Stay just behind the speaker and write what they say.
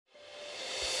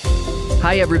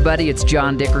Hi, everybody. It's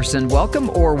John Dickerson.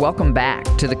 Welcome back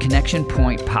to the Connection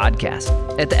Point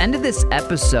podcast. At the end of this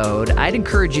episode, I'd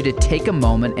encourage you to take a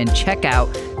moment and check out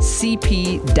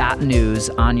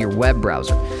cp.news on your web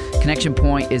browser. Connection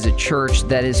Point is a church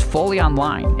that is fully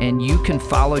online, and you can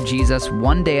follow Jesus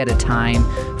one day at a time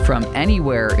from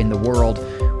anywhere in the world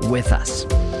with us.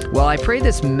 Well, I pray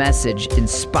this message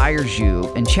inspires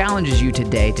you and challenges you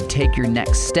today to take your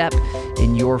next step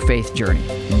in your faith journey.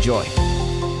 Enjoy.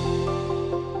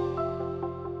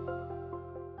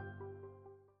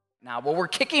 Well, we're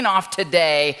kicking off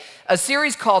today a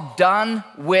series called Done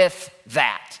With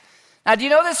That. Now, do you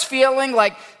know this feeling?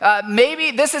 Like maybe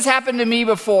this has happened to me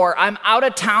before. I'm out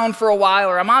of town for a while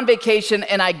or I'm on vacation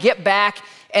and I get back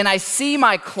and I see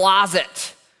my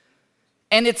closet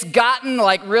and it's gotten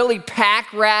like really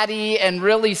pack ratty and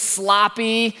really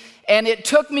sloppy. And it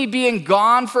took me being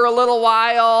gone for a little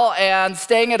while and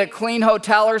staying at a clean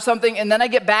hotel or something. And then I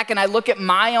get back and I look at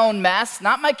my own mess,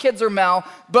 not my kids or Mel,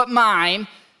 but mine.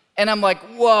 And I'm like,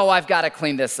 whoa, I've got to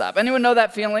clean this up. Anyone know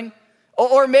that feeling?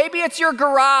 Or maybe it's your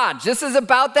garage. This is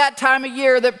about that time of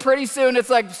year that pretty soon it's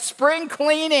like spring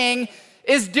cleaning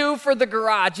is due for the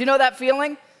garage. You know that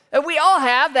feeling? And we all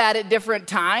have that at different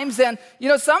times. And,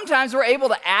 sometimes we're able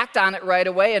to act on it right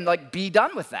away and like be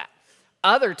done with that.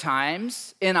 Other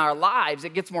times in our lives,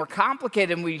 it gets more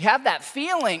complicated and we have that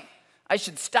feeling, I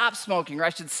should stop smoking, or I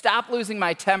should stop losing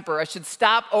my temper, I should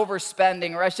stop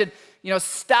overspending, or I should,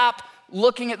 stop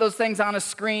looking at those things on a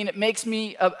screen. It makes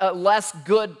me a less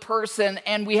good person.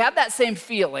 And we have that same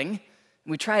feeling. And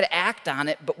we try to act on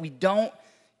it, but we don't,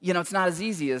 it's not as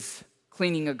easy as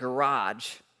cleaning a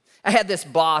garage. I had this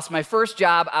boss, my first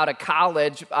job out of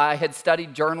college, I had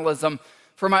studied journalism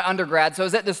for my undergrad. So I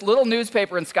was at this little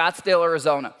newspaper in Scottsdale,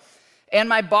 Arizona. And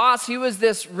my boss, he was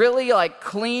this really like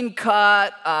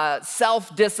clean-cut,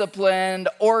 self-disciplined,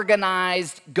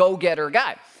 organized, go-getter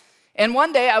guy. And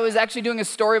one day I was actually doing a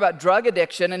story about drug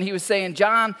addiction, and he was saying,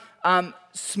 John,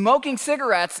 smoking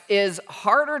cigarettes is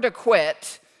harder to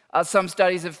quit, some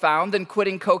studies have found, than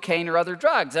quitting cocaine or other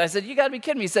drugs. And I said, you got to be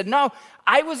kidding me. He said, no,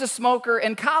 I was a smoker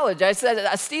in college. I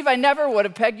said, Steve, I never would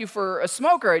have pegged you for a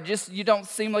smoker. You don't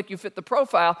seem like you fit the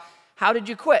profile. How did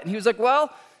you quit? And he was like,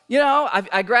 well,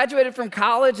 I graduated from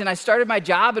college and I started my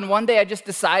job, and one day I just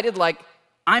decided,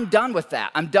 I'm done with that.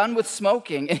 I'm done with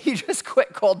smoking. And he just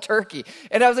quit cold turkey.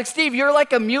 And I was like, Steve, you're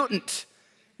like a mutant.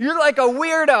 You're like a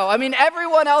weirdo. I mean,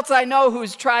 everyone else I know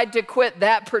who's tried to quit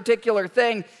that particular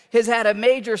thing has had a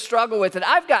major struggle with it.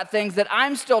 I've got things that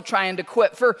I'm still trying to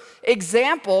quit. For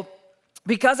example,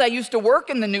 because I used to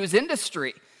work in the news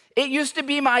industry, it used to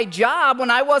be my job when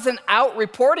I wasn't out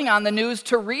reporting on the news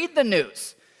to read the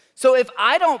news. So if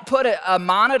I don't put a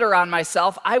monitor on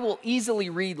myself, I will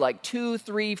easily read 2,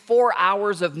 3, 4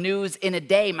 hours of news in a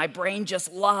day. My brain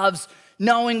just loves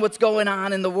knowing what's going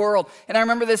on in the world. And I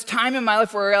remember this time in my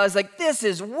life where I realized, this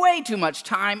is way too much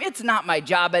time. It's not my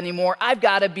job anymore. I've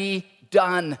got to be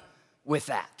done with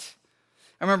that.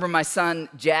 I remember my son,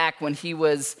 Jack, when he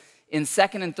was in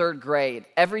 2nd and 3rd grade,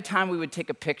 every time we would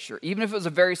take a picture, even if it was a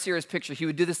very serious picture, he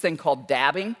would do this thing called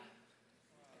dabbing.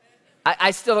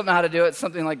 I still don't know how to do it,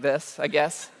 something like this, I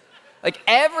guess.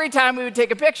 Every time we would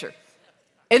take a picture.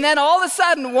 And then all of a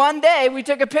sudden, one day, we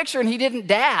took a picture and he didn't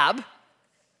dab.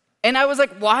 And I was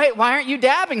like, why aren't you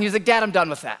dabbing? He was like, Dad, I'm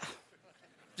done with that.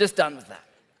 Just done with that.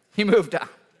 He moved on.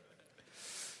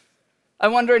 I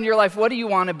wonder in your life, what do you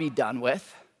want to be done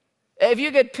with? If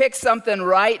you could pick something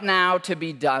right now to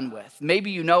be done with,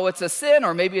 maybe it's a sin,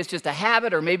 or maybe it's just a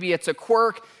habit, or maybe it's a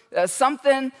quirk,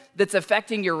 something that's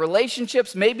affecting your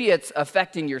relationships, maybe it's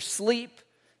affecting your sleep,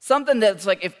 something that's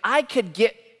if I could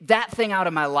get that thing out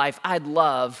of my life, I'd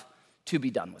love to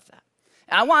be done with that.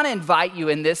 And I want to invite you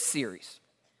in this series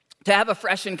to have a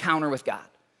fresh encounter with God.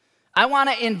 I want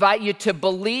to invite you to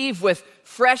believe with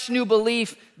fresh new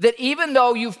belief that even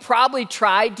though you've probably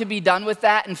tried to be done with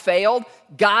that and failed,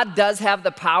 God does have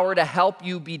the power to help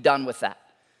you be done with that.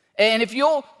 And if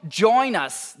you'll join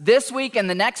us this week and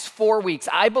the next 4 weeks,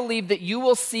 I believe that you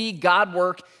will see God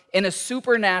work in a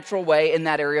supernatural way in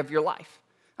that area of your life.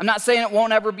 I'm not saying it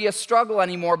won't ever be a struggle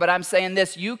anymore, but I'm saying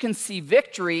this: you can see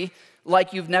victory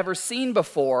like you've never seen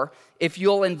before if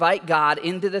you'll invite God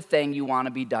into the thing you want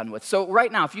to be done with. So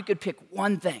right now, if you could pick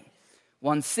one thing,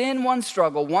 one sin, one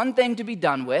struggle, one thing to be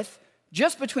done with,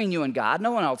 just between you and God, no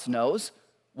one else knows,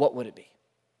 what would it be?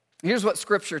 Here's what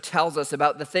Scripture tells us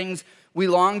about the things we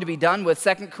long to be done with.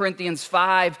 2 Corinthians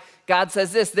 5, God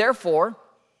says this, therefore,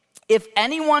 if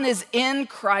anyone is in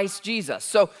Christ Jesus.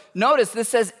 So notice this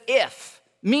says if,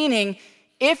 meaning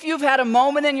if you've had a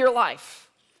moment in your life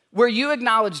where you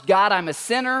acknowledged, God, I'm a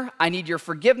sinner, I need your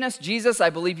forgiveness. Jesus, I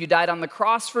believe you died on the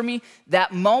cross for me.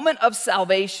 That moment of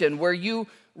salvation where you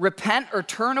repent or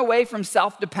turn away from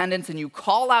self-dependence and you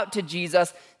call out to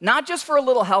Jesus, not just for a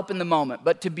little help in the moment,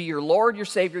 but to be your Lord, your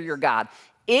Savior, your God.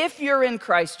 If you're in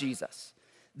Christ Jesus,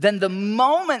 then the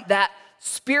moment that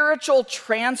spiritual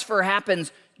transfer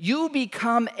happens, you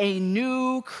become a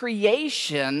new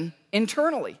creation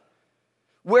internally.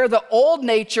 Where the old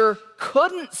nature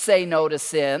couldn't say no to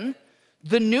sin,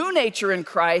 the new nature in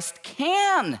Christ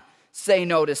can say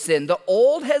no to sin. The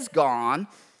old has gone,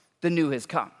 the new has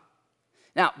come.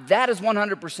 Now, that is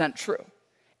 100% true.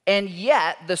 And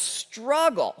yet, the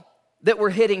struggle that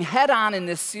we're hitting head on in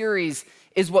this series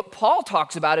is what Paul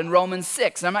talks about in Romans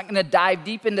 6. And I'm not going to dive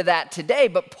deep into that today,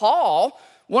 but Paul,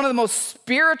 one of the most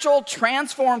spiritual,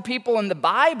 transformed people in the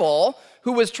Bible,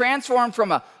 who was transformed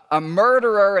from a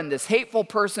murderer and this hateful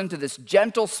person to this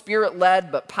gentle,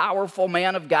 spirit-led but powerful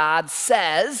man of God,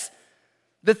 says,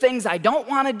 the things I don't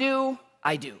want to do,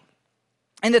 I do.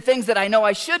 And the things that I know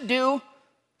I should do,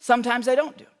 sometimes I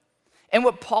don't do. And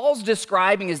what Paul's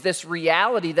describing is this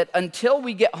reality that until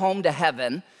we get home to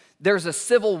heaven, there's a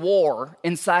civil war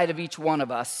inside of each one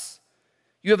of us.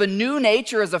 You have a new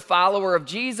nature as a follower of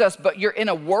Jesus, but you're in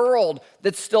a world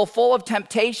that's still full of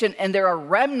temptation, and there are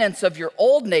remnants of your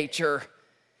old nature.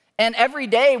 And every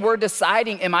day we're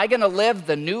deciding, am I going to live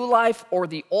the new life or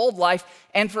the old life?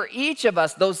 And for each of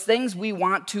us, those things we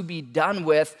want to be done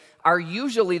with are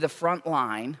usually the front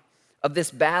line of this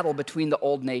battle between the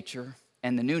old nature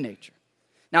and the new nature.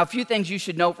 Now, a few things you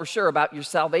should know for sure about your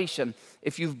salvation.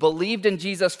 If you've believed in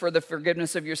Jesus for the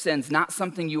forgiveness of your sins, not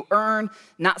something you earn,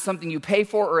 not something you pay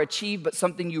for or achieve, but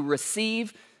something you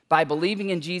receive by believing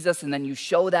in Jesus, and then you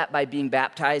show that by being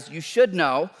baptized, you should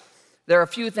know there are a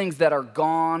few things that are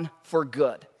gone for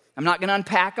good. I'm not going to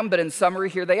unpack them, but in summary,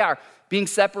 here they are. Being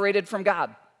separated from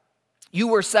God. You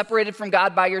were separated from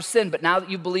God by your sin, but now that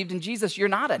you've believed in Jesus, you're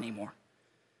not anymore.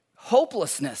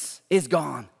 Hopelessness is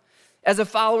gone. As a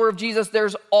follower of Jesus,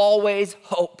 there's always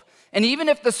hope. And even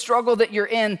if the struggle that you're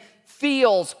in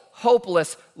feels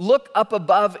hopeless, look up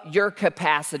above your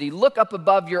capacity. Look up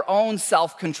above your own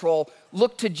self-control.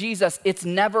 Look to Jesus. It's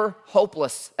never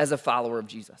hopeless as a follower of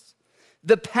Jesus.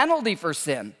 The penalty for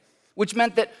sin, which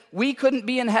meant that we couldn't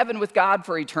be in heaven with God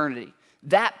for eternity,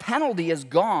 that penalty is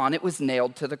gone. It was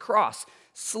nailed to the cross.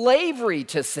 Slavery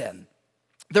to sin.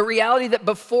 The reality that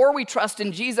before we trust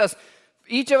in Jesus,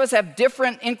 each of us have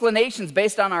different inclinations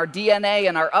based on our DNA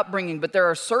and our upbringing, but there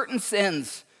are certain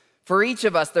sins for each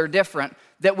of us, they're different,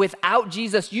 that without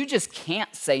Jesus, you just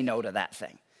can't say no to that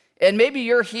thing. And maybe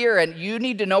you're here and you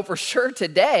need to know for sure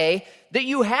today that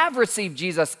you have received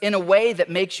Jesus in a way that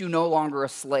makes you no longer a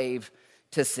slave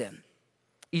to sin.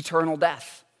 Eternal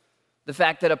death. The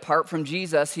fact that apart from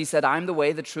Jesus, he said, I'm the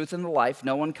way, the truth, and the life.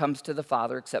 No one comes to the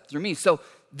Father except through me. So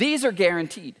these are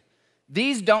guaranteed.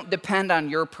 These don't depend on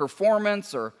your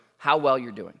performance or how well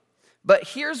you're doing. But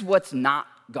here's what's not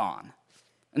gone.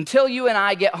 Until you and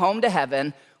I get home to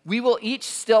heaven, we will each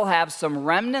still have some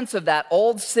remnants of that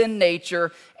old sin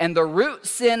nature, and the root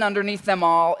sin underneath them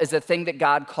all is a thing that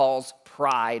God calls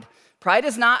pride. Pride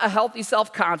is not a healthy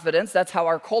self-confidence. That's how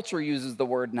our culture uses the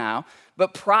word now.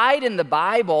 But pride in the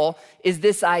Bible is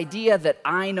this idea that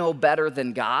I know better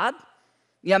than God.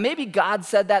 Yeah, maybe God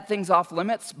said that thing's off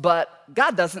limits, but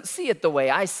God doesn't see it the way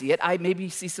I see it. I maybe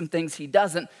see some things he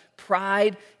doesn't.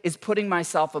 Pride is putting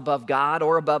myself above God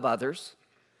or above others.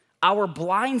 Our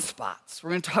blind spots.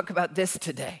 We're going to talk about this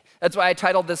today. That's why I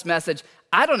titled this message,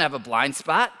 I don't have a blind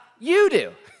spot, you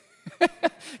do.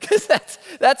 Because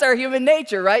that's our human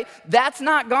nature, right? That's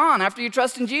not gone. After you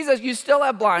trust in Jesus, you still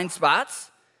have blind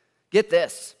spots. Get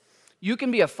this. You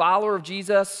can be a follower of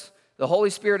Jesus. The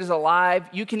Holy Spirit is alive.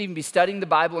 You can even be studying the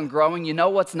Bible and growing. You know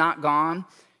what's not gone?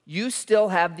 You still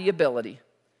have the ability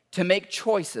to make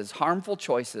choices, harmful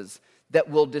choices, that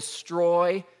will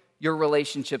destroy your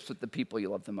relationships with the people you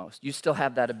love the most. You still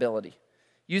have that ability.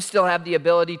 You still have the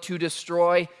ability to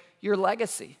destroy your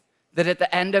legacy. That at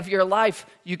the end of your life,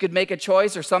 you could make a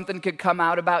choice or something could come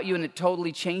out about you and it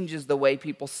totally changes the way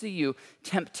people see you.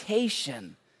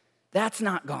 Temptation, that's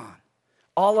not gone.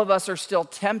 All of us are still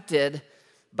tempted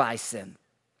by sin.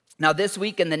 Now, this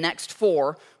week and the next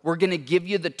 4, we're going to give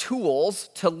you the tools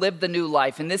to live the new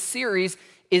life. And this series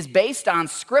is based on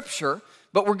Scripture,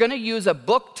 but we're going to use a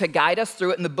book to guide us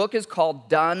through it, and the book is called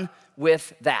Done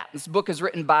With That. This book is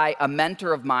written by a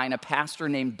mentor of mine, a pastor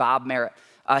named Bob Merritt.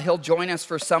 He'll join us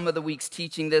for some of the weeks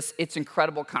teaching this. It's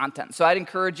incredible content. So I'd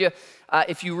encourage you,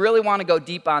 if you really want to go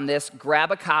deep on this,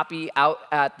 grab a copy out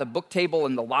at the book table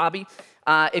in the lobby.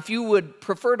 If you would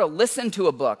prefer to listen to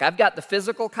a book, I've got the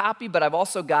physical copy, but I've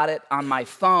also got it on my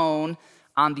phone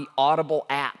on the Audible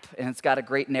app, and it's got a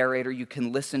great narrator. You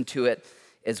can listen to it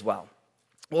as well.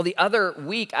 Well, the other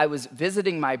week, I was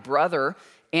visiting my brother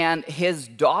and his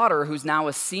daughter, who's now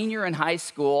a senior in high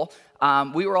school.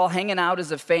 We were all hanging out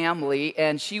as a family,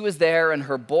 and she was there, and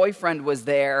her boyfriend was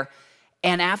there.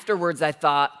 And afterwards, I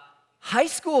thought, high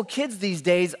school kids these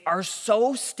days are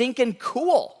so stinking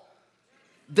cool.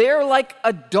 They're like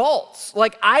adults.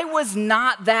 Like, I was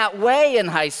not that way in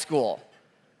high school.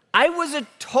 I was a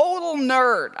total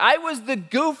nerd. I was the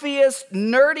goofiest,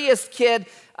 nerdiest kid.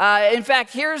 In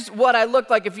fact, here's what I looked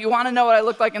like. If you want to know what I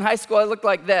looked like in high school, I looked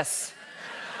like this.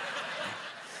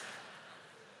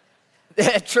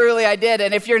 Truly, I did.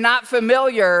 And if you're not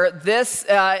familiar, this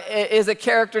is a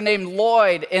character named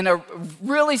Lloyd in a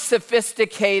really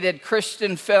sophisticated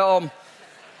Christian film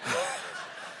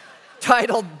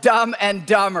titled Dumb and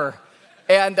Dumber.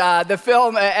 And the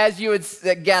film, as you would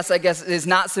guess, I guess, is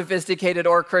not sophisticated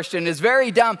or Christian, is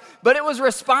very dumb. But it was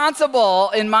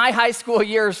responsible in my high school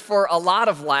years for a lot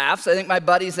of laughs. I think my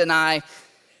buddies and I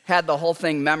had the whole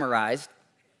thing memorized.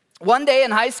 One day in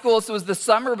high school, so it was the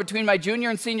summer between my junior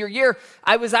and senior year,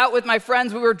 I was out with my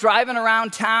friends. We were driving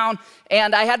around town,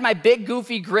 and I had my big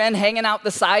goofy grin hanging out the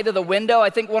side of the window.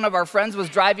 I think one of our friends was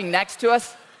driving next to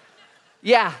us.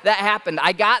 Yeah, that happened.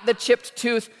 I got the chipped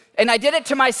tooth, and I did it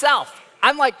to myself.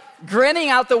 I'm like grinning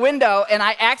out the window, and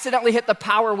I accidentally hit the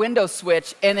power window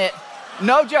switch, and it,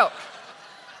 no joke,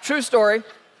 true story.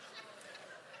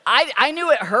 I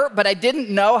knew it hurt, but I didn't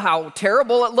know how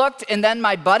terrible it looked, and then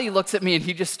my buddy looks at me, and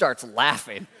he just starts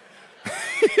laughing.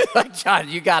 Like, John,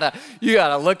 you gotta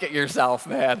look at yourself,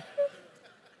 man.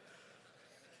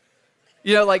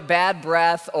 You know, like bad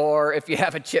breath, or if you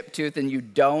have a chipped tooth and you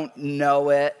don't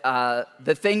know it,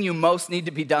 the thing you most need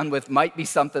to be done with might be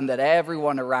something that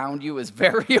everyone around you is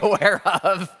very aware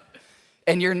of,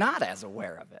 and you're not as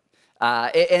aware of it.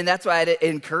 And that's why I'd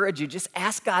encourage you, just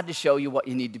ask God to show you what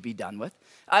you need to be done with.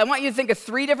 I want you to think of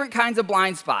 3 different kinds of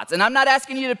blind spots, and I'm not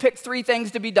asking you to pick 3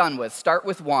 things to be done with. Start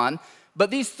with 1, but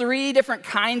these 3 different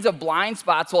kinds of blind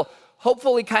spots will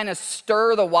hopefully kind of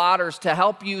stir the waters to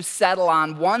help you settle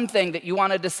on one thing that you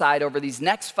want to decide over these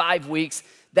next 5 weeks.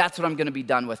 That's what I'm going to be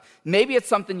done with. Maybe it's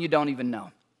something you don't even know.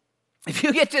 If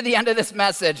you get to the end of this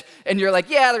message and you're like,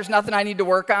 yeah, there's nothing I need to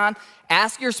work on,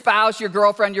 ask your spouse, your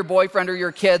girlfriend, your boyfriend, or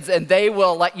your kids, and they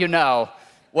will let you know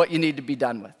what you need to be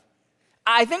done with.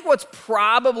 I think what's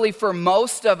probably for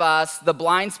most of us, the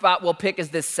blind spot we'll pick is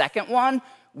this second one.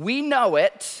 We know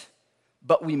it,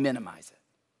 but we minimize it.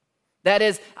 That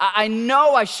is, I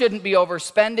know I shouldn't be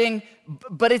overspending,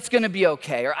 but it's going to be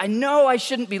okay. Or I know I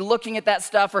shouldn't be looking at that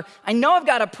stuff. Or I know I've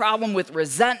got a problem with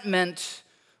resentment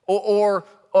or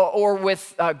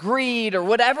with greed or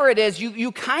whatever it is.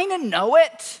 You kind of know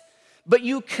it, but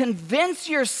you convince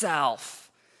yourself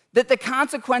that the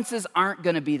consequences aren't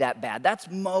going to be that bad. That's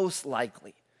most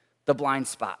likely the blind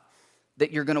spot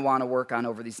that you're going to want to work on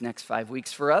over these next 5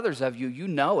 weeks. For others of you, you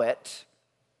know it,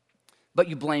 but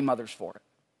you blame others for it.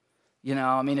 You know,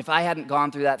 I mean, if I hadn't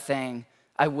gone through that thing,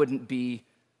 I wouldn't be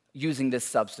using this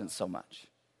substance so much.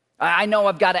 I know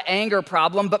I've got an anger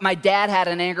problem, but my dad had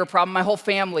an anger problem. My whole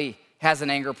family has an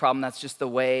anger problem. That's just the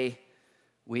way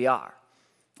we are.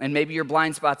 And maybe your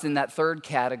blind spot's in that third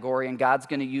category, and God's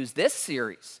going to use this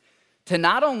series to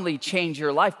not only change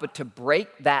your life, but to break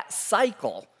that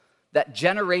cycle, that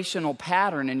generational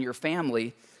pattern in your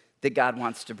family that God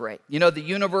wants to break. You know, the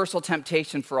universal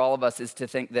temptation for all of us is to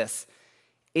think this: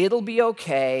 it'll be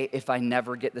okay if I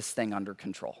never get this thing under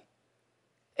control.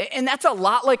 And that's a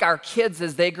lot like our kids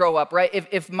as they grow up, right?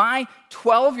 If my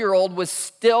 12-year-old was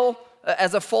still,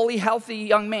 as a fully healthy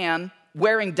young man,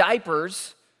 wearing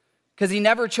diapers because he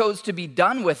never chose to be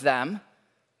done with them,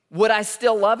 would I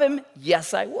still love him?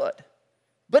 Yes, I would.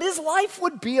 But his life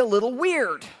would be a little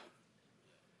weird.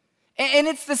 And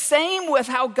it's the same with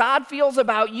how God feels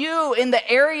about you in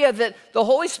the area that the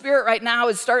Holy Spirit right now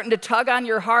is starting to tug on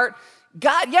your heart.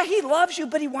 God, yeah, he loves you,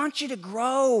 but he wants you to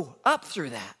grow up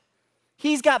through that.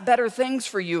 He's got better things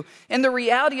for you. And the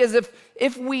reality is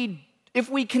if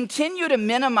we continue to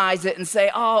minimize it and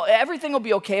say, oh, everything will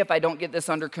be okay if I don't get this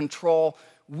under control,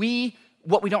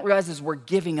 what we don't realize is we're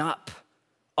giving up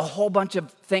a whole bunch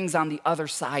of things on the other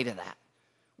side of that.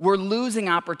 We're losing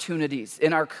opportunities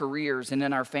in our careers and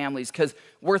in our families because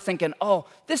we're thinking, oh,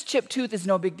 this chipped tooth is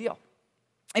no big deal.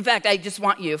 In fact, I just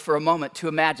want you for a moment to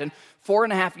imagine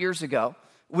 4.5 years ago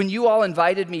when you all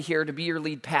invited me here to be your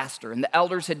lead pastor, and the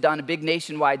elders had done a big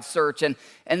nationwide search, and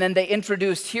then they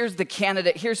introduced, here's the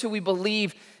candidate, here's who we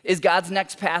believe is God's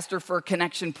next pastor for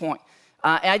Connection Point.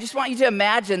 And I just want you to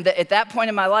imagine that at that point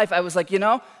in my life, I was like,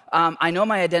 I know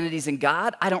my identity's in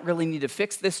God. I don't really need to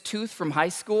fix this tooth from high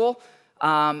school.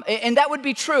 And that would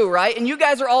be true, right? And you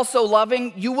guys are all so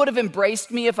loving. You would have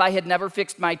embraced me if I had never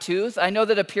fixed my tooth. I know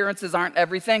that appearances aren't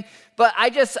everything, but I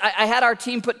had our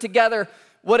team put together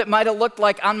what it might have looked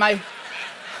like on my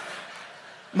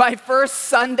first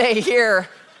Sunday here.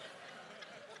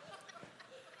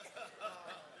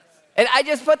 And I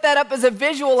just put that up as a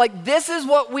visual, like this is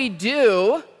what we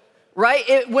do,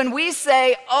 right? When we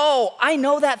say, oh, I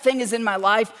know that thing is in my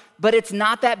life, but it's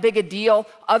not that big a deal.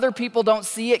 Other people don't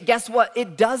see it. Guess what?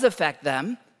 It does affect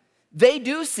them. They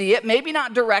do see it, maybe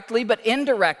not directly, but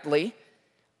indirectly.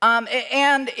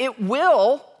 And it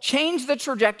will change the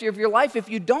trajectory of your life if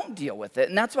you don't deal with it.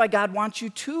 And that's why God wants you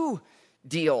to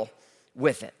deal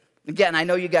with it. Again, I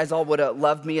know you guys all would have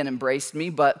loved me and embraced me,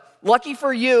 but lucky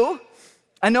for you,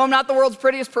 I know I'm not the world's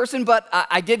prettiest person, but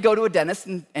I did go to a dentist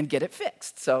and get it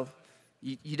fixed. So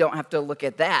you don't have to look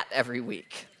at that every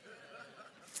week.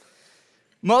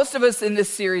 Most of us in this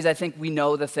series, I think we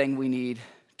know the thing we need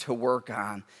to work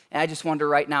on. And I just wonder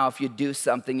right now if you do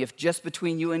something, if just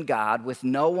between you and God, with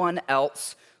no one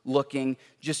else looking,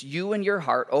 just you and your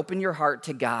heart, open your heart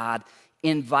to God,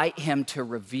 invite him to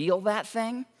reveal that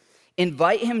thing,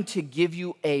 invite him to give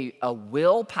you a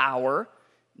willpower.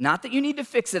 Not that you need to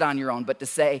fix it on your own, but to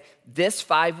say, this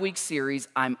 5-week series,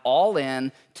 I'm all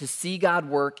in to see God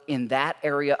work in that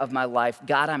area of my life.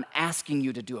 God, I'm asking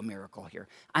you to do a miracle here.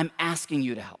 I'm asking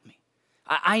you to help me.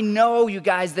 I know, you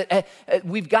guys, that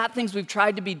we've got things we've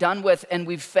tried to be done with and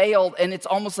we've failed, and it's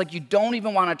almost like you don't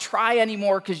even want to try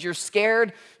anymore because you're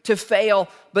scared to fail.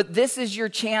 But this is your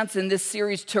chance in this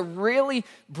series to really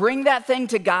bring that thing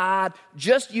to God,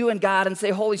 just you and God, and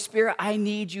say, Holy Spirit, I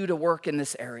need you to work in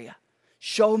this area.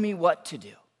 Show me what to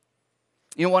do.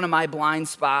 You know, one of my blind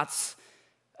spots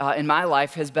in my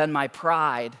life has been my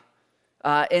pride,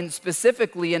 and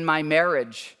specifically in my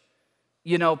marriage.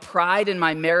 You know, pride in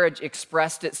my marriage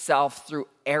expressed itself through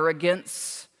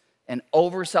arrogance and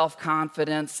over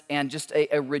self-confidence and just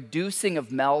a reducing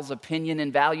of Mel's opinion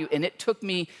and value. And it took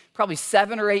me probably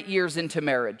 7 or 8 years into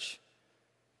marriage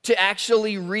to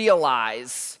actually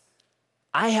realize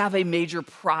I have a major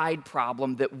pride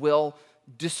problem that will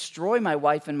destroy my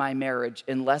wife and my marriage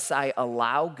unless I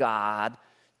allow God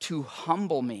to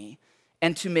humble me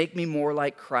and to make me more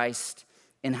like Christ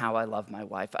in how I love my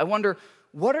wife. I wonder,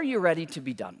 what are you ready to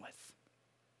be done with?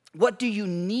 What do you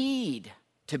need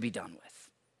to be done with?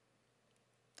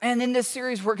 And in this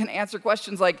series, we're going to answer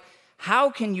questions like, how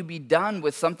can you be done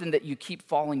with something that you keep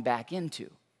falling back into?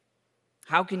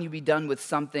 How can you be done with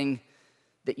something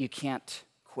that you can't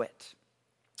quit?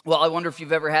 Well, I wonder if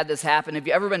you've ever had this happen. Have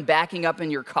you ever been backing up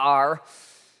in your car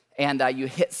and you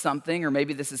hit something, or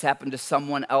maybe this has happened to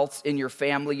someone else in your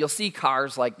family? You'll see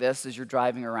cars like this as you're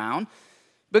driving around,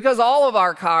 because all of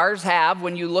our cars have,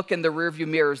 when you look in the rearview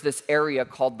mirrors, this area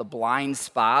called the blind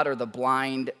spot or the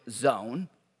blind zone.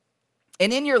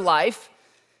 And in your life,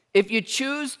 if you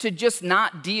choose to just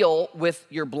not deal with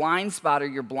your blind spot or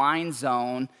your blind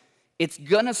zone, it's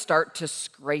gonna start to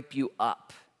scrape you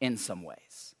up in some ways.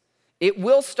 It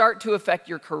will start to affect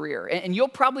your career. And you'll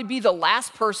probably be the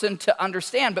last person to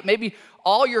understand, but maybe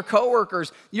all your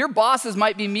coworkers, your bosses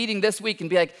might be meeting this week and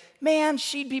be like, man,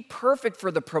 she'd be perfect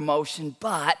for the promotion,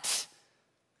 but,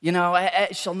 you know,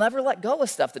 she'll never let go of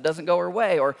stuff that doesn't go her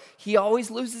way, or he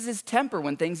always loses his temper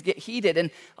when things get heated.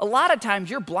 And a lot of times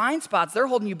your blind spots, they're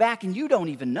holding you back and you don't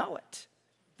even know it.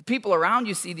 The people around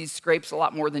you see these scrapes a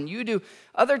lot more than you do.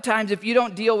 Other times, if you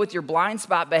don't deal with your blind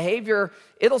spot behavior,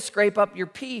 it'll scrape up your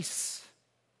peace,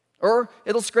 or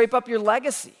it'll scrape up your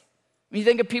legacy. When you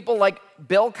think of people like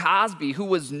Bill Cosby, who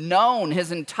was known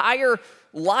his entire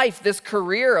life, this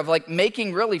career of like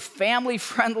making really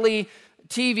family-friendly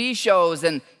TV shows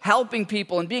and helping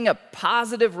people and being a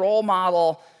positive role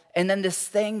model, and then this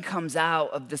thing comes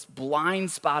out of this blind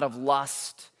spot of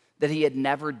lust that he had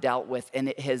never dealt with, and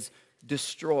it has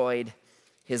destroyed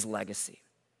his legacy.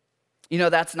 You know,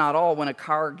 that's not all. When a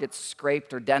car gets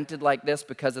scraped or dented like this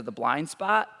because of the blind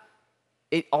spot,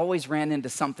 it always ran into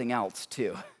something else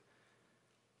too.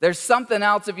 There's something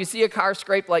else. If you see a car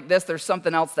scraped like this, there's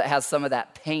something else that has some of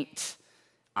that paint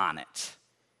on it.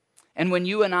 And when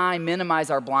you and I minimize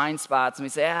our blind spots and we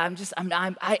say,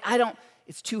 I don't,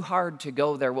 it's too hard to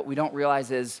go there, what we don't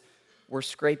realize is we're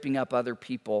scraping up other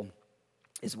people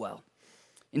as well.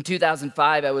 In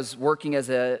 2005, I was working as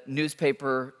a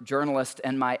newspaper journalist,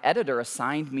 and my editor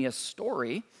assigned me a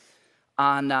story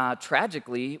on,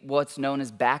 tragically, what's known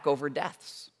as back-over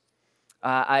deaths.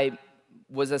 I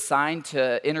was assigned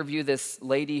to interview this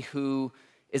lady who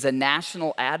is a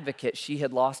national advocate. She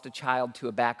had lost a child to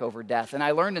a back-over death. And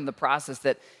I learned in the process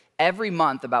that every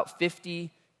month about 50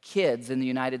 kids in the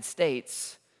United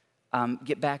States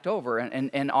get backed over,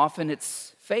 and often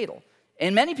it's fatal.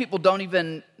 And many people don't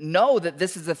even know that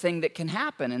this is a thing that can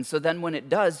happen. And so then when it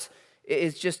does,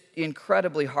 it's just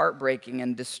incredibly heartbreaking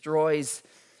and destroys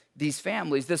these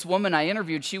families. This woman I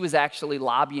interviewed, she was actually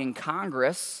lobbying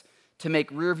Congress to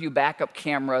make rear view backup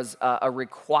cameras a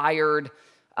required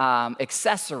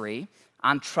accessory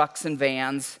on trucks and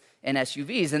vans and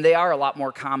SUVs. And they are a lot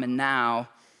more common now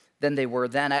than they were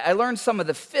then. I learned some of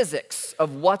the physics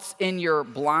of what's in your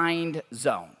blind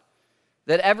zone.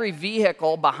 That every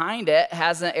vehicle behind it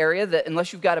has an area that,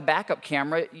 unless you've got a backup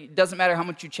camera, it doesn't matter how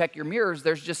much you check your mirrors,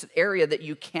 there's just an area that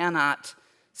you cannot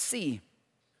see.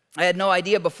 I had no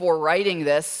idea before writing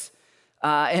this,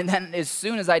 and then as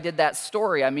soon as I did that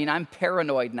story, I'm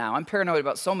paranoid now. I'm paranoid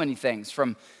about so many things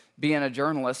from being a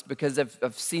journalist because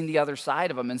I've seen the other side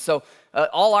of them. And so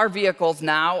all our vehicles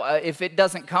now, if it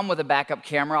doesn't come with a backup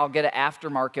camera, I'll get an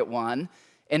aftermarket one.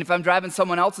 And if I'm driving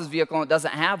someone else's vehicle and it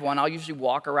doesn't have one, I'll usually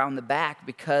walk around the back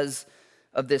because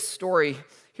of this story.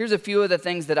 Here's a few of the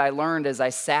things that I learned as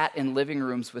I sat in living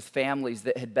rooms with families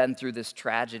that had been through this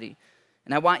tragedy.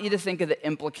 And I want you to think of the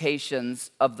implications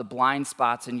of the blind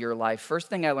spots in your life. First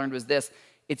thing I learned was this: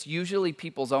 it's usually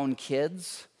people's own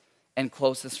kids and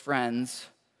closest friends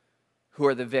who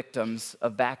are the victims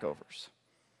of backovers.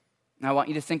 And I want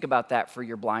you to think about that for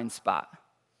your blind spot.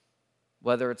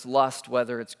 Whether it's lust,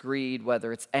 whether it's greed,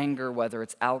 whether it's anger, whether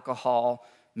it's alcohol,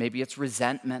 maybe it's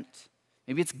resentment,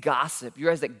 maybe it's gossip. You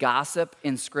realize that gossip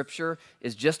in Scripture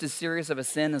is just as serious of a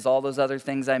sin as all those other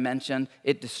things I mentioned.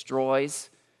 It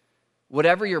destroys.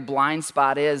 Whatever your blind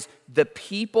spot is, the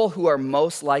people who are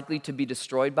most likely to be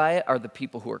destroyed by it are the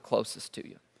people who are closest to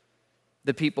you,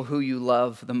 the people who you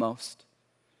love the most.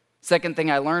 Second thing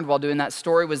I learned while doing that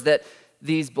story was that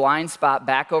these blind spot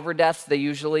backover deaths, they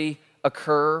usually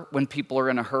occur when people are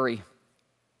in a hurry.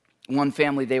 One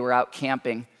family, they were out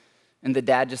camping, and the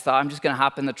dad just thought, I'm just going to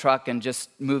hop in the truck and just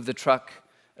move the truck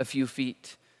a few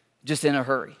feet, just in a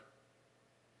hurry.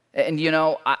 And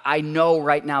I know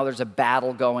right now there's a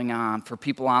battle going on for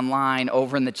people online,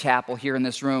 over in the chapel, here in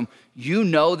this room. You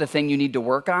know the thing you need to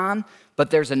work on,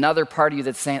 but there's another part of you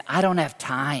that's saying, I don't have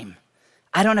time.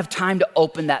 I don't have time to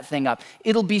open that thing up.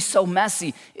 It'll be so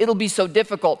messy. It'll be so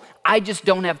difficult. I just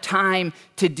don't have time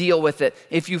to deal with it.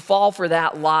 If you fall for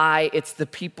that lie, it's the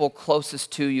people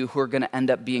closest to you who are going to end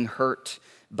up being hurt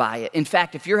by it. In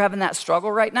fact, if you're having that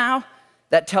struggle right now,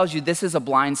 that tells you this is a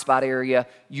blind spot area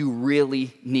you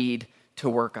really need to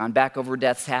work on. Backover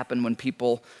deaths happen when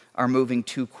people are moving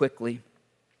too quickly.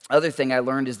 Other thing I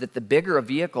learned is that the bigger a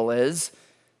vehicle is,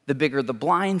 the bigger the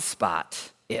blind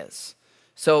spot is.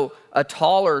 So a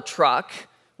taller truck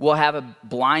will have a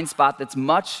blind spot that's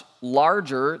much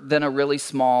larger than a really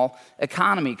small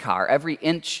economy car. Every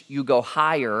inch you go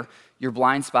higher, your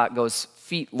blind spot goes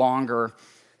feet longer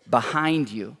behind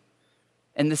you.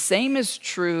 And the same is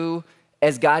true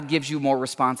as God gives you more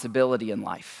responsibility in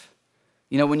life.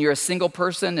 When you're a single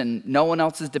person and no one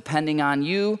else is depending on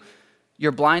you,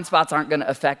 your blind spots aren't going to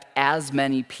affect as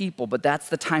many people, but that's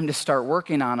the time to start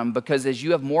working on them, because as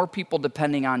you have more people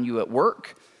depending on you at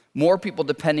work, more people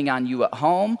depending on you at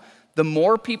home, the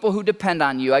more people who depend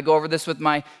on you. I go over this with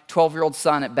my 12-year-old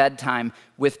son at bedtime.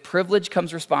 With privilege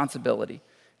comes responsibility.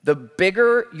 The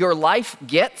bigger your life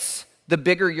gets, the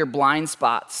bigger your blind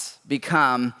spots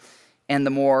become, and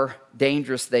the more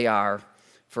dangerous they are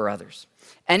for others.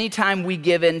 Anytime we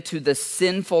give in to the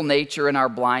sinful nature in our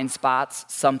blind spots,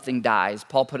 something dies.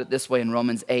 Paul put it this way in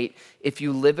Romans 8, if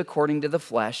you live according to the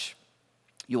flesh,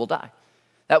 you will die.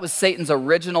 That was Satan's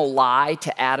original lie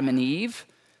to Adam and Eve,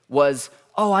 was,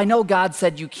 I know God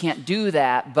said you can't do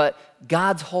that, but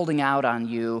God's holding out on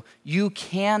you. You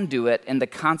can do it, and the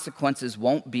consequences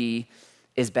won't be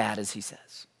as bad as he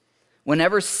says.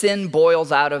 Whenever sin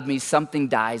boils out of me, something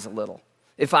dies a little.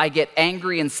 If I get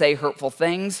angry and say hurtful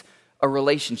things, a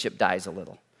relationship dies a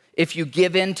little. If you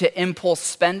give in to impulse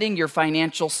spending, your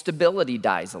financial stability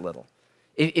dies a little.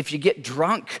 If you get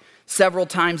drunk several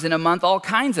times in a month, all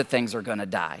kinds of things are going to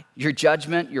die. Your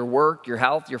judgment, your work, your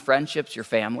health, your friendships, your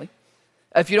family.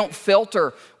 If you don't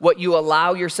filter what you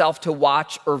allow yourself to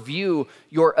watch or view,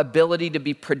 your ability to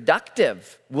be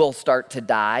productive will start to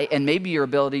die, and maybe your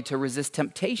ability to resist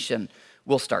temptation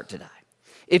will start to die.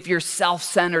 If you're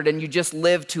self-centered and you just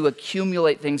live to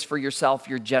accumulate things for yourself,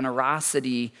 your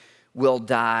generosity will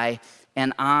die,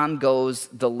 and on goes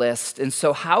the list. And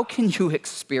so how can you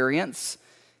experience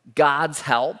God's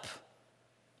help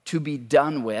to be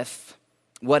done with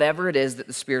whatever it is that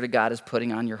the Spirit of God is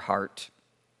putting on your heart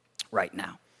right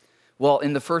now? Well,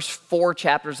 in the first 4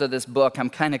 chapters of this book, I'm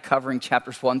kind of covering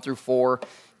chapters 1 through 4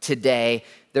 today.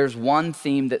 There's one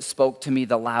theme that spoke to me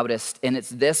the loudest, and it's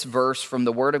this verse from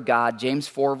the Word of God, James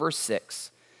 4, verse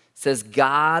 6. It says,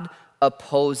 God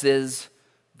opposes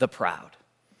the proud.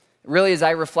 Really, as I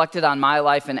reflected on my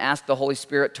life and asked the Holy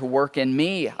Spirit to work in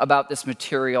me about this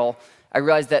material, I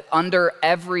realized that under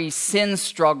every sin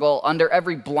struggle, under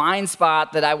every blind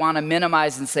spot that I want to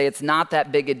minimize and say it's not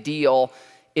that big a deal,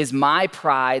 is my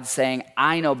pride saying,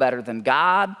 I know better than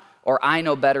God, or I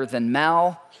know better than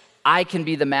Mel. I can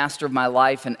be the master of my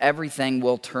life and everything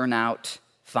will turn out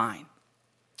fine.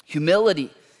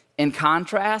 Humility, in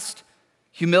contrast,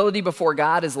 humility before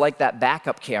God is like that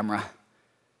backup camera.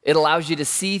 It allows you to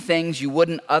see things you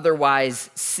wouldn't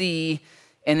otherwise see,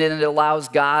 and then it allows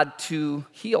God to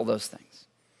heal those things.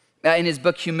 In his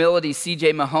book, Humility,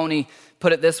 C.J. Mahoney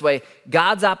put it this way: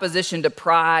 God's opposition to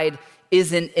pride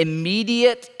is an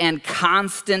immediate and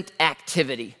constant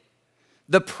activity.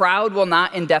 The proud will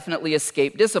not indefinitely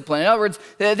escape discipline. In other words,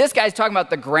 this guy's talking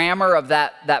about the grammar of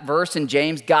that verse in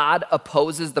James. God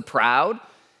opposes the proud.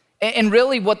 And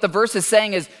really what the verse is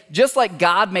saying is, just like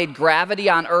God made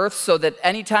gravity on earth so that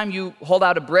anytime you hold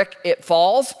out a brick, it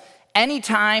falls,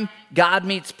 anytime God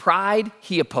meets pride,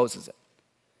 he opposes it.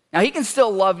 Now, he can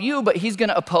still love you, but he's going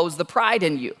to oppose the pride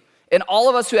in you. And all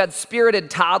of us who had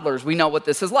spirited toddlers, we know what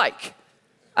this is like.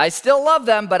 I still love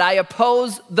them, but I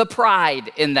oppose the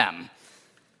pride in them.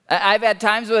 I've had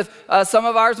times with some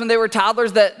of ours when they were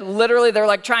toddlers that literally they're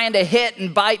like trying to hit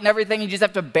and bite and everything. You just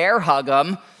have to bear hug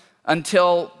them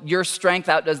until your strength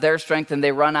outdoes their strength and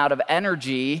they run out of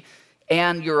energy,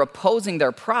 and you're opposing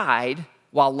their pride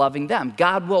while loving them.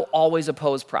 God will always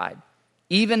oppose pride,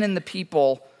 even in the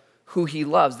people who he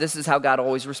loves. This is how God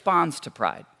always responds to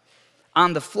pride.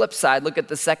 On the flip side, look at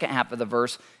the second half of the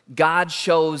verse. God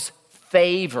shows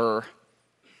favor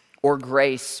or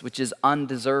grace, which is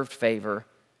undeserved favor,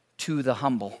 to the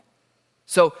humble.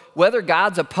 So whether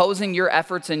God's opposing your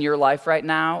efforts in your life right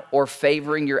now or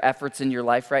favoring your efforts in your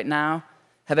life right now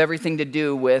have everything to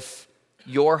do with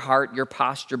your heart, your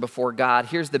posture before God.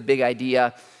 Here's the big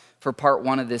idea for part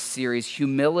one of this series: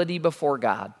 humility before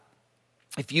God.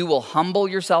 If you will humble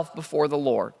yourself before the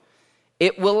Lord,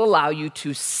 it will allow you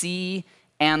to see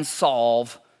and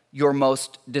solve your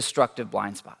most destructive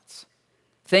blind spots.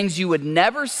 Things you would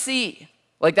never see.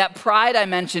 Like that pride I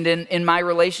mentioned in my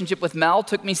relationship with Mel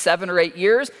took me 7 or 8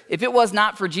 years. If it was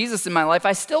not for Jesus in my life,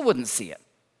 I still wouldn't see it.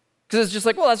 Because it's just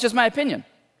like, well, that's just my opinion.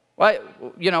 Why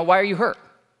are you hurt?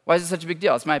 Why is it such a big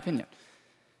deal? It's my opinion.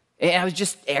 And I was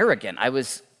just arrogant. I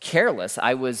was careless.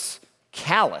 I was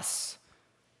callous.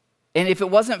 And if it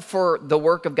wasn't for the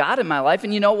work of God in my life,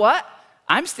 and you know what?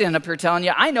 I'm standing up here telling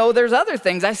you, I know there's other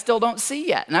things I still don't see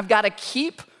yet. And I've got to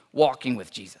keep walking with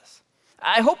Jesus.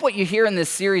 I hope what you hear in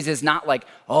this series is not like,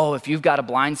 oh, if you've got a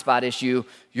blind spot issue,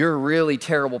 you're a really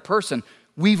terrible person.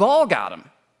 We've all got them.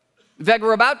 In fact,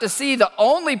 we're about to see the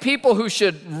only people who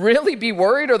should really be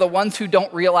worried are the ones who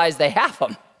don't realize they have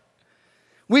them.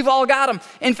 We've all got them.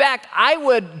 In fact, I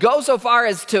would go so far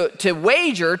as to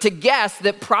wager, to guess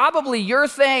that probably your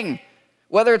thing,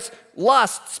 whether it's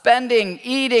lust, spending,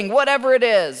 eating, whatever it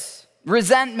is,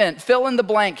 resentment, fill in the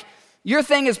blank, your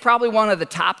thing is probably one of the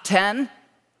top 10.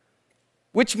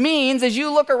 Which means, as you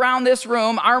look around this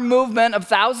room, our movement of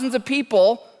thousands of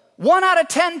people, 1 out of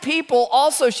 10 people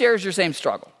also shares your same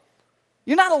struggle.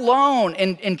 You're not alone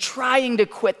in trying to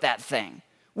quit that thing.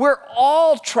 We're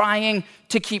all trying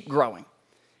to keep growing.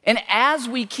 And as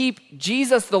we keep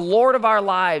Jesus, the Lord of our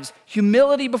lives,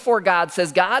 humility before God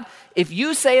says, God, if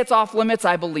you say it's off limits,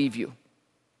 I believe you.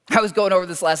 I was going over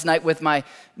this last night with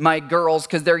my girls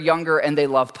because they're younger and they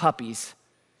love puppies.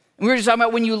 We were just talking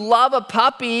about when you love a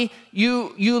puppy,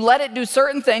 you let it do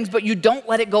certain things, but you don't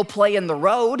let it go play in the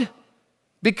road.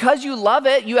 Because you love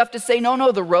it, you have to say,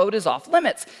 no, the road is off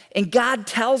limits. And God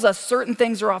tells us certain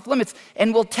things are off limits,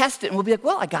 and we'll test it, and we'll be like,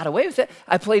 well, I got away with it.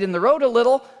 I played in the road a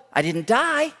little. I didn't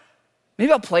die.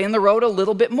 Maybe I'll play in the road a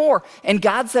little bit more. And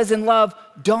God says in love,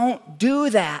 don't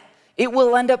do that. It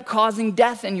will end up causing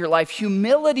death in your life.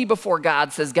 Humility before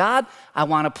God says, God, I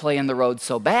want to play in the road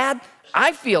so bad.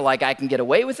 I feel like I can get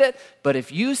away with it, but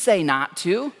if you say not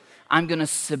to, I'm going to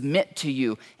submit to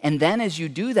you. And then as you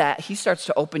do that, he starts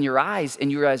to open your eyes and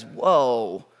you realize,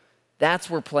 whoa, that's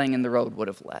where playing in the road would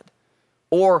have led.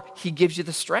 Or he gives you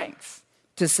the strength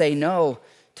to say no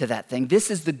to that thing. This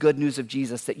is the good news of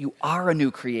Jesus, that you are a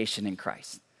new creation in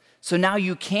Christ. So now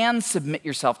you can submit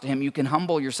yourself to him, you can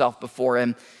humble yourself before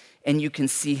him, and you can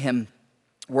see him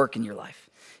work in your life.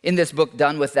 In this book,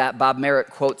 Done With That, Bob Merritt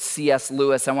quotes C.S.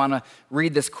 Lewis. I want to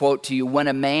read this quote to you. When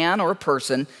a man or a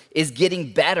person is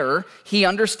getting better, he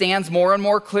understands more and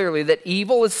more clearly that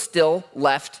evil is still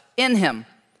left in him.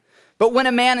 But when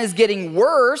a man is getting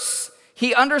worse,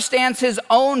 he understands his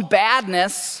own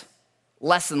badness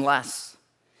less and less.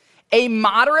 A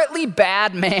moderately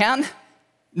bad man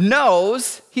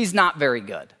knows he's not very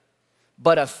good,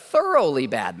 but a thoroughly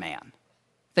bad man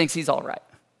thinks he's all right.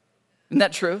 Isn't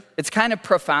that true? It's kind of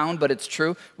profound, but it's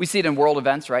true. We see it in world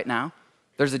events right now.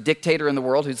 There's a dictator in the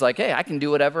world who's like, hey, I can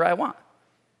do whatever I want.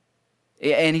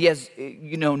 And he has,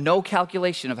 no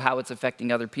calculation of how it's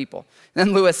affecting other people. And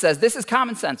then Lewis says, this is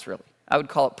common sense, really. I would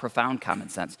call it profound common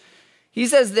sense. He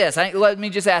says this, let me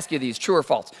just ask you these, true or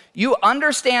false. You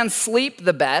understand sleep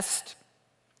the best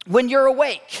when you're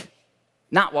awake,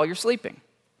 not while you're sleeping.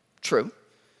 True.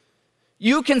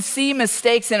 You can see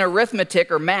mistakes in arithmetic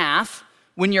or math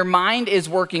when your mind is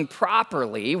working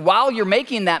properly. While you're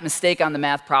making that mistake on the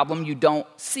math problem, you don't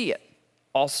see it.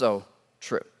 Also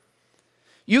true.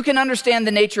 You can understand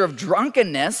the nature of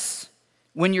drunkenness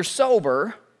when you're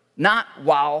sober, not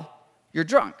while you're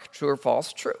drunk. True or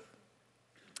false? True.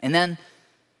 And then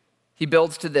he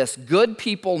builds to this. Good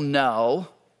people know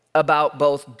about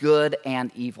both good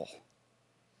and evil.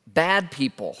 Bad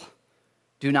people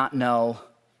do not know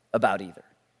about either.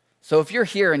 So if you're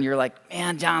here and you're like,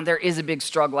 man, John, there is a big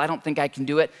struggle. I don't think I can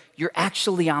do it. You're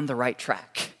actually on the right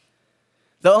track.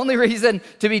 The only reason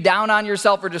to be down on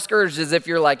yourself or discouraged is if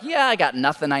you're like, yeah, I got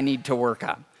nothing I need to work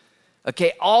on.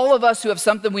 Okay, all of us who have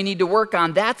something we need to work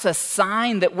on, that's a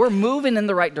sign that we're moving in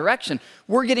the right direction.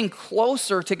 We're getting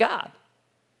closer to God.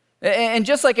 And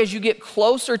just like as you get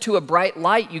closer to a bright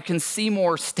light, you can see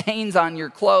more stains on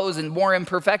your clothes and more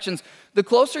imperfections. The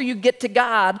closer you get to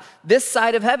God, this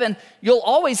side of heaven, you'll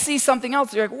always see something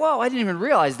else. You're like, whoa, I didn't even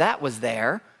realize that was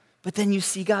there. But then you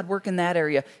see God work in that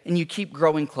area and you keep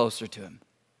growing closer to him.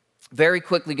 Very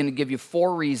quickly going to give you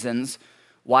 4 reasons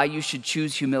why you should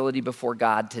choose humility before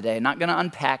God today. Not going to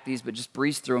unpack these, but just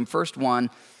breeze through them. First one,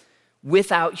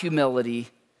 without humility,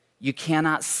 you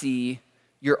cannot see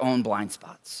your own blind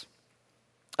spots.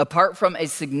 Apart from a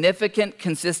significant,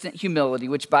 consistent humility,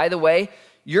 which, by the way,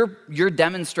 you're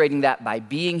demonstrating that by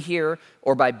being here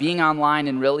or by being online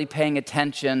and really paying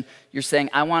attention. You're saying,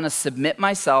 I want to submit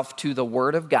myself to the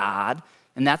Word of God,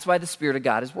 and that's why the Spirit of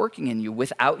God is working in you.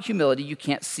 Without humility, you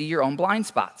can't see your own blind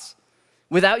spots.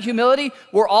 Without humility,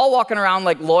 we're all walking around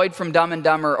like Lloyd from Dumb and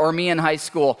Dumber or me in high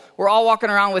school. We're all walking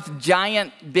around with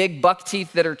giant, big buck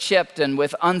teeth that are chipped and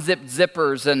with unzipped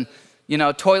zippers and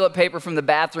toilet paper from the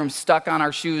bathroom stuck on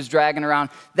our shoes, dragging around.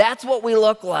 That's what we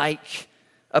look like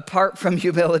apart from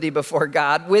humility before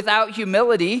God. Without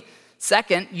humility,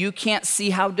 second, you can't see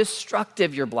how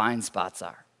destructive your blind spots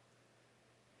are.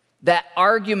 That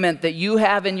argument that you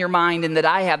have in your mind and that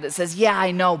I have that says, yeah,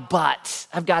 I know, but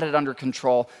I've got it under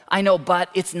control. I know, but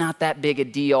it's not that big a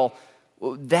deal.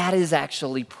 That is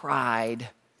actually pride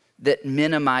that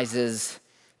minimizes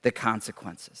the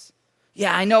consequences.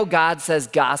 Yeah, I know God says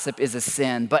gossip is a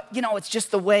sin, but it's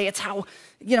just the way, it's how,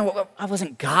 I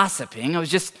wasn't gossiping. I was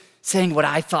just saying what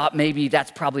I thought maybe that's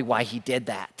probably why he did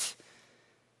that.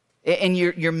 And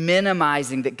you're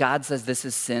minimizing that God says this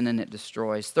is sin and it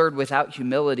destroys. Third, without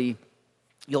humility,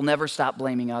 you'll never stop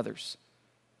blaming others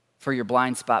for your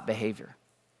blind spot behavior.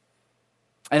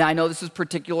 And I know this is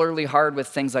particularly hard with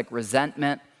things like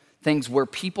resentment, things where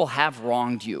people have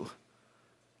wronged you.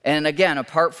 And again,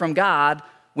 apart from God,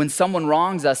 when someone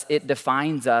wrongs us, it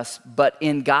defines us. But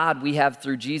in God, we have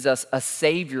through Jesus a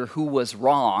Savior who was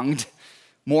wronged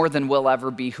more than we'll ever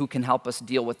be, who can help us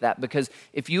deal with that. Because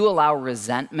if you allow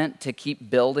resentment to keep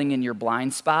building in your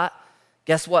blind spot,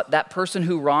 guess what? That person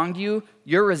who wronged you,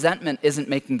 your resentment isn't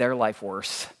making their life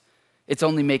worse. It's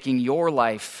only making your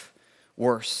life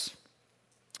worse.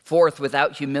 Fourth,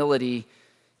 without humility,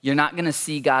 you're not going to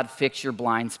see God fix your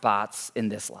blind spots in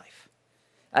this life.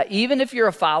 Even if you're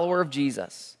a follower of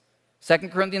Jesus, 2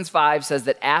 Corinthians 5 says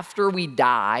that after we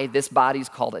die, this body's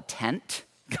called a tent.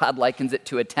 God likens it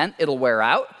to a tent. It'll wear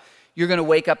out. You're going to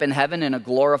wake up in heaven in a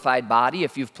glorified body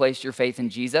if you've placed your faith in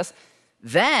Jesus.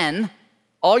 Then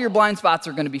all your blind spots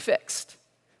are going to be fixed.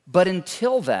 But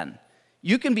until then,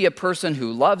 you can be a person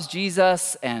who loves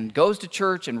Jesus and goes to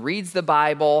church and reads the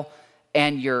Bible,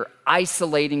 and you're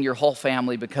isolating your whole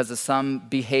family because of some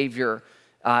behavior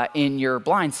in your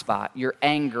blind spot, your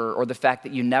anger, or the fact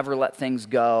that you never let things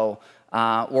go,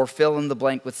 or fill in the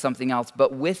blank with something else.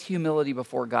 But with humility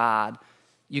before God,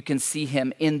 you can see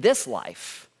him in this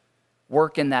life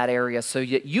work in that area so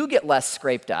you get less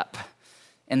scraped up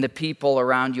and the people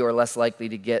around you are less likely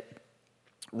to get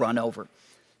run over.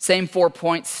 Same 4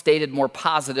 points stated more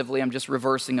positively. I'm just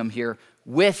reversing them here.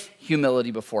 With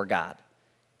humility before God,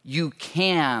 you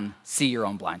can see your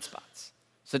own blind spots.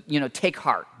 So, take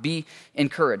heart, be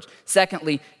encouraged.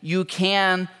 Secondly, you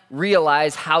can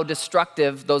realize how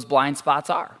destructive those blind spots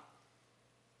are.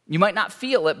 You might not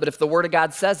feel it, but if the Word of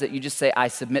God says it, you just say, I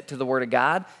submit to the Word of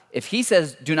God. If he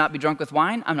says, do not be drunk with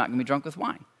wine, I'm not going to be drunk with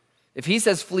wine. If he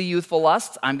says, flee youthful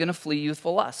lusts, I'm going to flee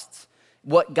youthful lusts.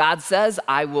 What God says,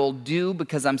 I will do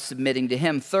because I'm submitting to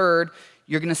him. Third,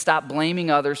 you're going to stop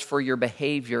blaming others for your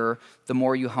behavior the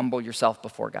more you humble yourself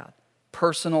before God.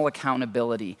 Personal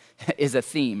accountability is a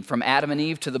theme from Adam and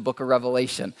Eve to the book of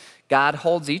Revelation. God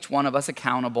holds each one of us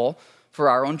accountable for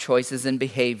our own choices and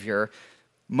behavior.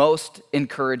 Most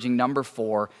encouraging, number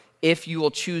 4, if you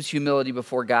will choose humility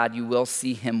before God, you will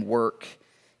see him work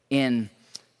in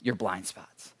your blind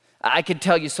spots. I could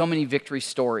tell you so many victory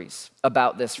stories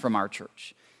about this from our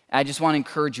church. I just want to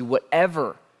encourage you,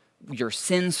 whatever your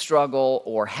sin struggle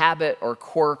or habit or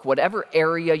quirk, whatever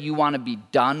area you want to be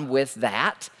done with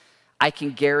that, I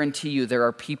can guarantee you there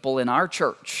are people in our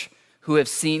church who have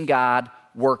seen God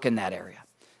work in that area.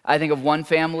 I think of one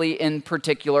family in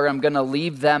particular. I'm going to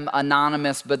leave them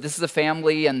anonymous, but this is a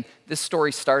family, and this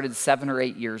story started 7 or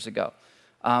 8 years ago,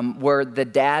 where the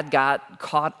dad got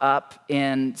caught up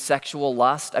in sexual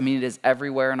lust. I mean, it is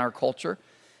everywhere in our culture.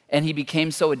 And he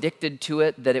became so addicted to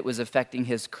it that it was affecting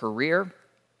his career.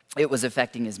 It was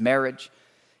affecting his marriage.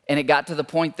 And it got to the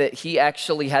point that he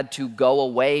actually had to go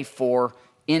away for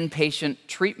inpatient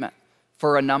treatment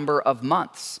for a number of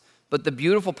months. But the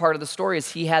beautiful part of the story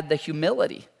is he had the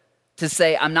humility to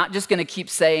say, I'm not just going to keep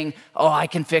saying, oh, I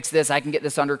can fix this, I can get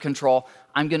this under control.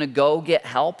 I'm going to go get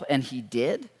help, and he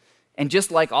did. And just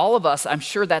like all of us, I'm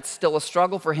sure that's still a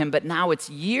struggle for him, but now it's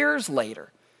years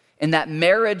later, and that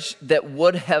marriage that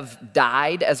would have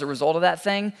died as a result of that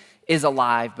thing is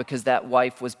alive because that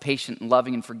wife was patient and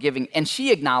loving and forgiving, and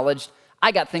she acknowledged,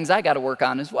 I got things I got to work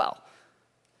on as well.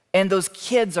 And those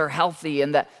kids are healthy,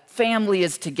 and that family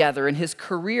is together, and his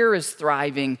career is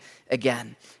thriving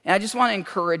again. And I just want to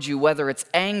encourage you, whether it's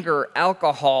anger,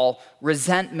 alcohol,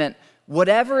 resentment,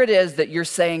 whatever it is that you're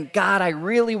saying, God, I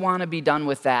really want to be done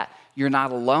with that. You're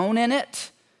not alone in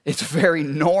it. It's very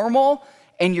normal.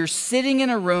 And you're sitting in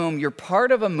a room, you're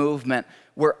part of a movement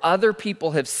where other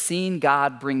people have seen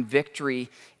God bring victory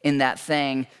in that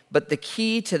thing. But the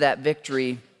key to that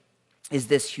victory is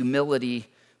this humility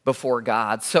before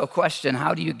God. So question,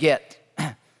 how do you get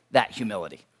that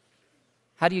humility?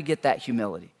 How do you get that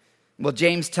humility? Well,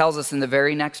 James tells us in the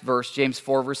very next verse, James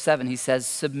 4, verse 7, he says,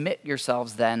 submit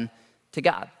yourselves then to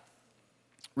God.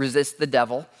 Resist the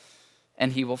devil,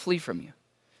 and he will flee from you.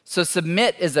 So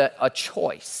submit is a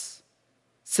choice.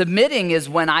 Submitting is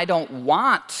when I don't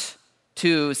want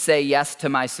to say yes to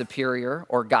my superior,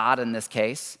 or God in this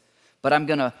case, but I'm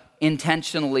going to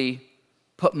intentionally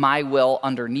put my will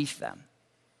underneath them.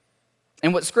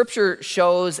 And what Scripture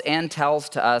shows and tells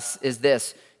to us is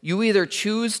this: you either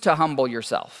choose to humble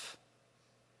yourself,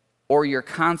 or your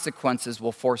consequences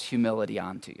will force humility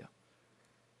onto you.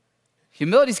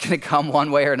 Humility is going to come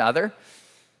one way or another.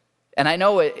 And I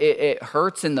know it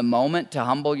hurts in the moment to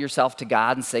humble yourself to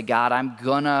God and say, God, I'm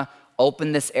going to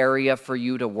open this area for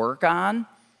you to work on.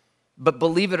 But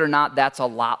believe it or not, that's a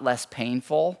lot less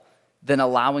painful than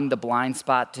allowing the blind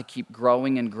spot to keep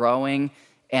growing and growing.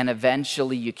 And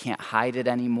eventually you can't hide it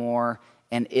anymore,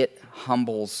 and it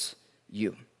humbles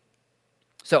you.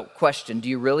 So, question, do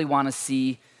you really want to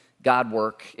see God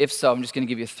work? If so, I'm just going to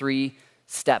give you 3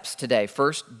 steps today.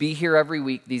 First, be here every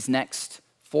week these next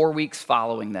 4 weeks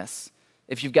following this.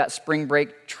 If you've got spring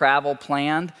break travel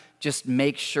planned, just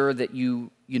make sure that you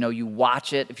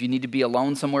watch it. If you need to be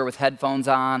alone somewhere with headphones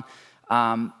on,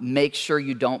 make sure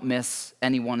you don't miss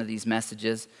any one of these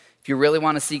messages. If you really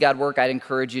want to see God work, I'd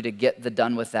encourage you to get the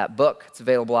Done With That book. It's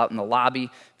available out in the lobby.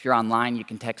 If you're online, you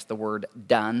can text the word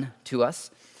DONE to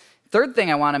us. Third thing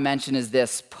I want to mention is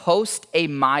this: post a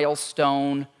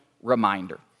milestone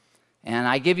reminder. And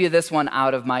I give you this one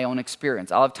out of my own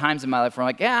experience. I'll have times in my life where I'm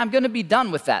like, yeah, I'm going to be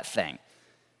done with that thing.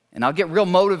 And I'll get real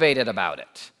motivated about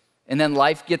it. And then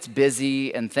life gets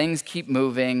busy and things keep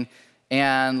moving.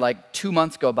 And like 2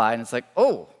 months go by and it's like,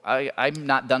 oh, I'm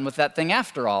not done with that thing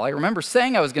after all. I remember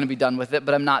saying I was going to be done with it,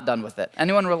 but I'm not done with it.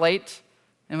 Anyone relate?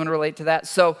 Anyone relate to that?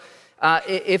 So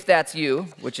if that's you,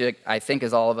 which I think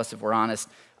is all of us if we're honest,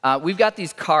 we've got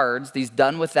these cards, these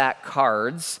Done With That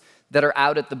cards that are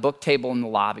out at the book table in the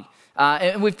lobby.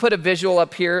 And we've put a visual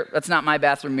up here. That's not my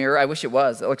bathroom mirror. I wish it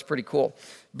was. It looks pretty cool.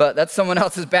 But that's someone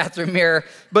else's bathroom mirror.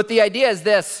 But the idea is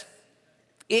this: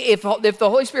 if the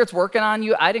Holy Spirit's working on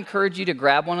you, I'd encourage you to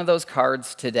grab one of those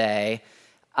cards today.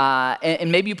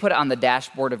 And maybe you put it on the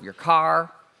dashboard of your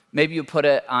car. Maybe you put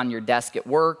it on your desk at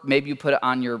work. Maybe you put it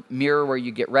on your mirror where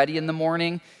you get ready in the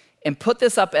morning. And put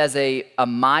this up as a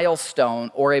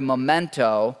milestone or a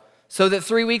memento, so that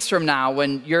 3 weeks from now,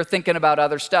 when you're thinking about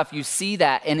other stuff, you see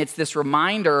that, and it's this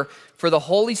reminder for the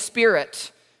Holy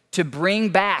Spirit to bring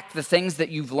back the things that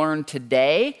you've learned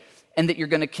today and that you're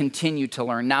going to continue to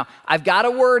learn. Now, I've got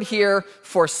a word here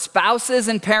for spouses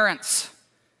and parents.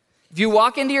 If you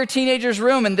walk into your teenager's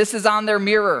room and this is on their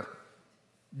mirror,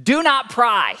 do not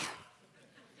pry,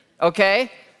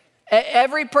 okay?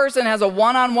 Every person has a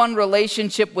one-on-one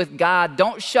relationship with God.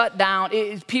 Don't shut down.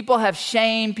 People have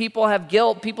shame, people have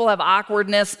guilt, people have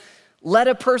awkwardness. Let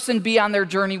a person be on their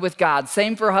journey with God.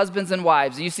 Same for husbands and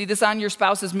wives. You see this on your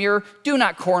spouse's mirror? Do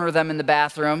not corner them in the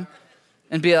bathroom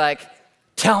and be like,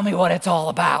 tell me what it's all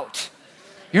about.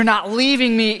 You're not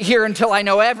leaving me here until I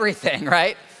know everything,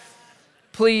 right?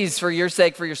 Please, for your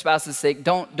sake, for your spouse's sake,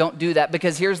 don't do that,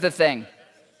 because here's the thing.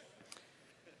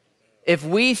 If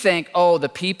we think, oh, the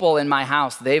people in my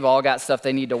house, they've all got stuff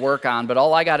they need to work on, but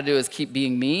all I got to do is keep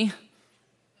being me,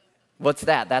 what's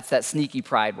that? That's that sneaky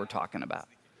pride we're talking about.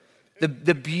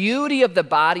 The beauty of the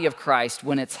body of Christ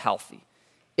when it's healthy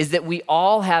is that we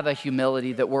all have a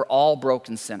humility that we're all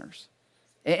broken sinners.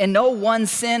 And no one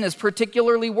sin is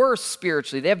particularly worse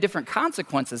spiritually. They have different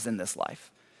consequences in this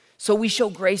life. So we show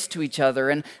grace to each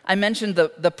other. And I mentioned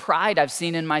the pride I've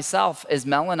seen in myself as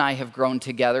Mel and I have grown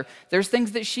together. There's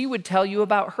things that she would tell you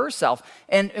about herself.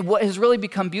 And what has really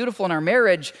become beautiful in our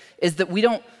marriage is that we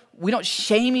don't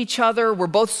shame each other. We're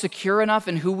both secure enough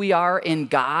in who we are in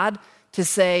God to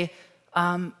say,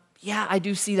 yeah, I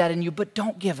do see that in you, but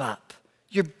don't give up.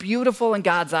 You're beautiful in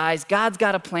God's eyes. God's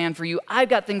got a plan for you. I've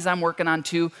got things I'm working on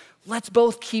too. Let's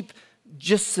both keep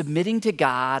just submitting to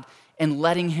God and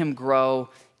letting him grow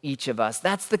each of us.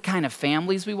 That's the kind of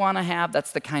families we want to have.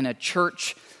 That's the kind of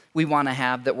church we want to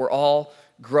have, that we're all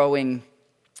growing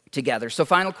together. So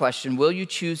final question, will you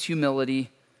choose humility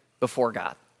before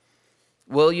God?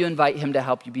 Will you invite him to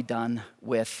help you be done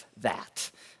with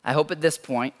that? I hope at this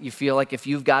point you feel like if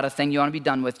you've got a thing you want to be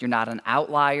done with, you're not an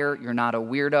outlier, you're not a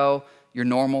weirdo, you're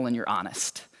normal and you're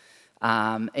honest.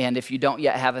 And if you don't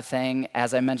yet have a thing,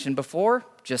 as I mentioned before,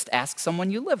 just ask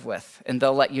someone you live with and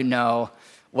they'll let you know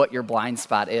what your blind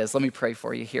spot is. Let me pray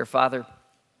for you here. Father,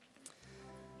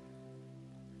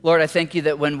 Lord, I thank you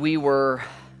that when we were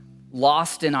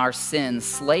lost in our sin,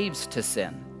 slaves to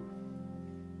sin,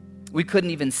 we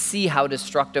couldn't even see how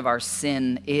destructive our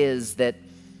sin is, that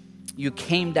you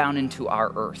came down into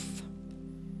our earth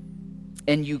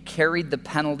and you carried the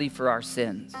penalty for our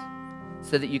sins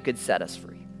so that you could set us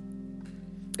free.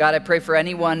 God, I pray for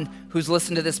anyone who's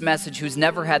listened to this message who's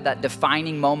never had that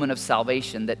defining moment of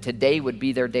salvation, that today would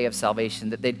be their day of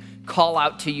salvation, that they'd call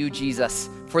out to you, Jesus,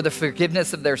 for the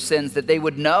forgiveness of their sins, that they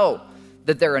would know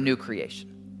that they're a new creation.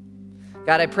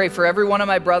 God, I pray for every one of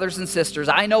my brothers and sisters.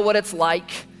 I know what it's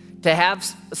like to have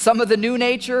some of the new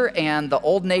nature, and the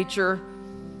old nature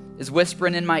is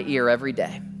whispering in my ear every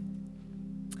day.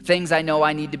 Things I know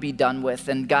I need to be done with.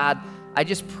 And God, I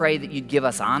just pray that you'd give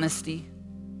us honesty,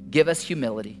 give us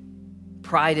humility.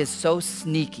 Pride is so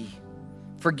sneaky.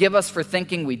 Forgive us for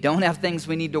thinking we don't have things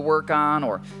we need to work on,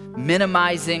 or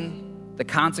minimizing the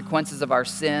consequences of our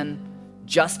sin,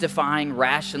 justifying,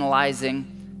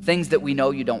 rationalizing things that we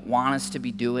know you don't want us to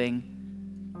be doing.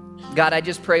 God, I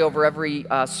just pray over every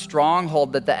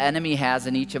stronghold that the enemy has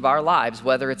in each of our lives,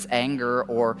 whether it's anger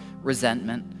or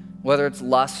resentment, whether it's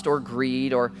lust or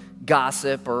greed or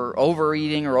gossip or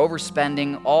overeating or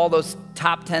overspending, all those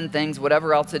top 10 things,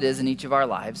 whatever else it is in each of our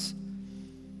lives.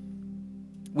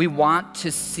 We want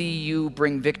to see you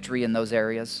bring victory in those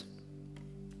areas.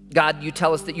 God, you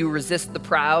tell us that you resist the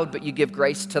proud, but you give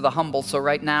grace to the humble. So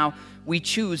right now, we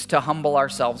choose to humble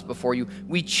ourselves before you.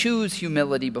 We choose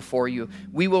humility before you.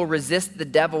 We will resist the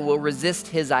devil. We'll resist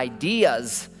his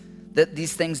ideas that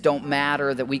these things don't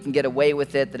matter, that we can get away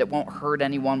with it, that it won't hurt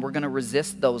anyone. We're going to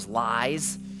resist those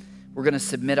lies. We're going to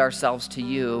submit ourselves to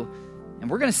you, and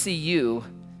we're going to see you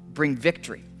bring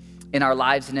victory in our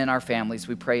lives and in our families.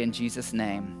 We pray in Jesus'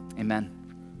 name. Amen.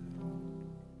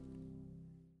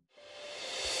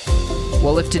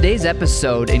 Well, if today's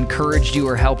episode encouraged you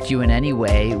or helped you in any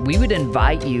way, we would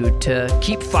invite you to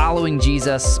keep following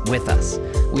Jesus with us.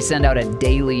 We send out a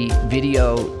daily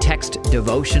video text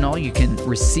devotional. You can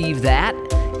receive that,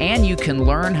 and you can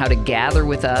learn how to gather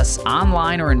with us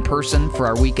online or in person for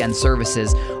our weekend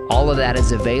services. All of that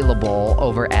is available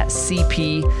over at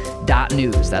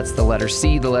cp.news. That's the letter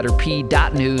C, the letter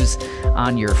P.news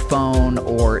on your phone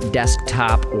or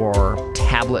desktop or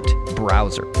tablet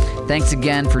browser. Thanks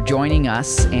again for joining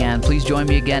us, and please join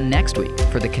me again next week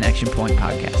for the Connection Point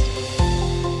Podcast.